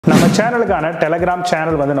சேனலுக்கான Telegram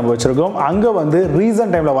channel வந்து நம்ம வச்சிருக்கோம். அங்க வந்து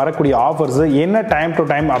ரீசன்ட் டைம்ல வரக்கூடிய ஆஃபர்ஸ் என்ன டைம் டு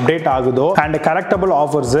டைம் அப்டேட் ஆகுதோ and correctable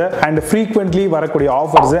offers and frequently வரக்கூடிய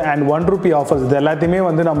ஆஃபர்ஸ் அண்ட் ₹1 ஆஃபர்ஸ் இது எல்லாத்தையுமே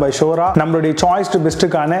வந்து நம்ம ஷோரா நம்மளுடைய சாய்ஸ் டு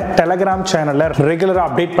பெஸ்ட்டுக்கான டெலிகிராம் சேனல்ல ரெகுலரா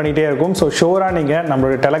அப்டேட் பண்ணிட்டே இருக்கும். ஸோ ஷோரா நீங்க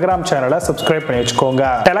நம்மளுடைய டெலிகிராம் சேனலை சப்ஸ்கிரைப் பண்ணி வச்சுக்கோங்க.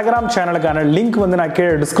 டெலிகிராம் சேனலுக்கான லிங்க் வந்து நான்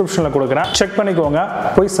கீழே டிஸ்கிரிப்ஷன்ல கொடுக்குறேன், செக் பண்ணிக்கோங்க,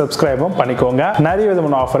 போய் சப்ஸ்கிரைபும் பண்ணிக்கோங்க. நிறைய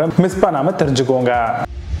விதமான ஆஃபரை மிஸ் பண்ணாம தெரிஞ்சுக்கோங்க.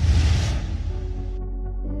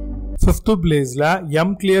 5th பிளேஸ்ல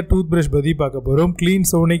Mclear டூத்பிரஷ் பத்தி பார்க்க போறோம். கிளீன்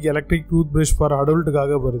சோனிக் எலக்ட்ரிக் டூத்பிரஷ் ஃபார்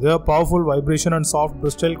அடல்ட்டுக்காக வருது. Powerful vibration and soft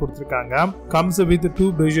Bristol கொடுத்திருக்காங்க. கம்ஸ் வித் 2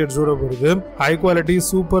 பிரஷ் ஹெட்ஸோட வருது. High quality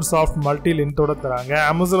super soft multi லென்த்தோட தராங்க.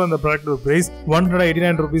 Amazon அந்த ப்ராடக்ட் பிரைஸ்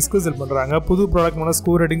 ₹189க்கு செல் பண்றாங்க. புது product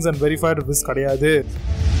score ratings and verified reviews கிடையாது.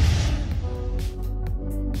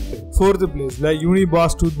 4th பிளேஸ்ல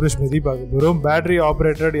Uniboss டூத்பிரஷ் பத்தி பார்க்க போறோம். Battery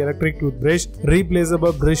operated electric டூத்பிரஷ்,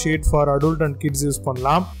 replaceable brush head for adult and kids use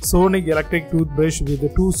பண்ணலாம். Sonic electric டூத்பிரஷ் with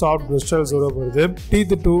 2 soft bristles வருது.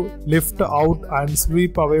 Teeth to lift out and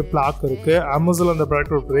sweep away black இருக்கு. Amazon அந்த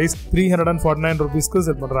product price ₹349க்கு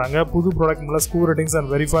செல் பண்றாங்க. புது product score ratings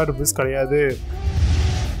and verified reviews கிடையாது.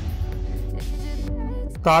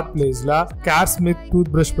 3rd பிளேஸ்ல Caresmith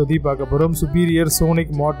டூத்பிரஷ் பத்தி பார்க்க போறோம். Superior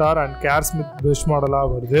sonic motor and Caresmith brush மாடலா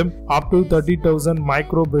வருது. Up to 30,000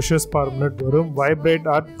 micro precious per minute வரும். Vibrate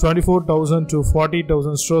at 24,000 to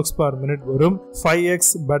 40,000 strokes per minute வரும்.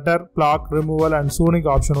 5x better black removal and sonic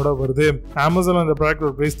ஆப்ஷனோட வருது. Amazon அந்த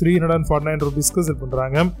ப்ராடக்ட் பிரைஸ் ₹349க்கு செல்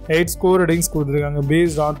பண்றாங்க. 8 ஸ்கோர் ரேட்டிங்ஸ் கொடுத்திருக்காங்க.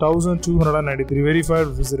 பேஸ்ட் ஆன் 1293 வெரிஃபைட்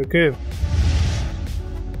ரிவ்யூஸ் இருக்கு.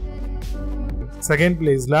 2nd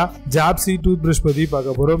பிளேஸ்ல Japsi டூத்பிரஷ் பத்தி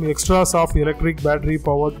பார்க்க போறோம். Extra soft electric battery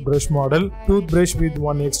powered brush model. டூத்பிரஷ் with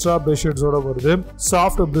 1 extra brush ஹெட்ஸோட வருது.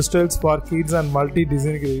 Soft bristles for kids and multi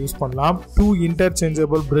டிசைனுக்கு இதை யூஸ் பண்ணலாம். 2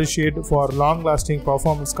 interchangeable brush head for long lasting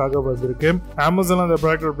பர்ஃபார்மன்ஸ்க்காக வந்திருக்கு. Amazon அந்த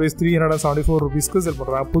ப்ராடக்ட் பிரைஸ் ₹374க்கு செல்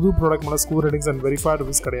பண்றாங்க. புது product score ratings and verified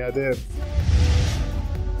reviews கிடையாது.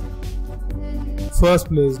 1st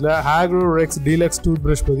பிளேஸ்ல Agaro டீலக்ஸ்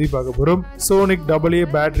டூத்பிரஷ் பத்தி பார்க்க போறோம். Sonic AA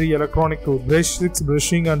battery electronic டூத்பிரஷ், 6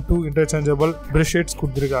 brushing and 2 interchangeable brush heads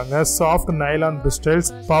கொடுத்திருக்காங்க. சாஃப்ட் நைலான் பிரிஸ்டல்ஸ்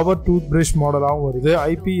பவர் டூத்பிரஷ் மாடலாவும் வருது.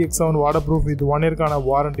 IPX7 வாட்டர் ப்ரூஃப் வித் 1 இயர்க்கான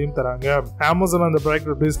வாரண்டியும் தராங்க. Amazon அந்த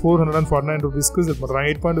ப்ராடக்ட் பிரைஸ் ₹449க்கு செல் பண்றாங்க.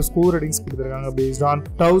 8.2 ஸ்கோர் ரேட்டிங்ஸ் கொடுத்திருக்காங்க. பேஸ்ட் ஆன்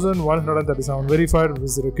 1137 வெரிஃபைட்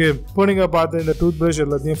ரிவ்யூஸ் இருக்கு. இப்போ நீங்க பார்த்த இந்த டூத்பிரஷ்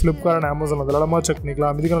எல்லாத்தையும் Flipkart and Amazon அதெல்லாமா செக்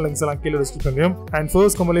பண்ணிக்கலாம். இதுக்கான லிங்க்ஸ் எல்லாம் கீழே டிஸ்கிரிப்ஷன்லயும் அண்ட்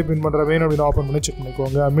ஃபர்ஸ்ட் கமெண்ட்ல பின் பண்ற வேணும் அப்படின்னு ஓபன் பண்ணி செக்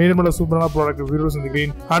பண்ணிக்கோங்க. மீண்டும் சூப்பரான ப்ராடக்ட் வீடியோஸ் இந்த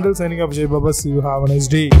green handle signing off Vijay Baba. See you, have a nice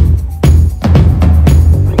day.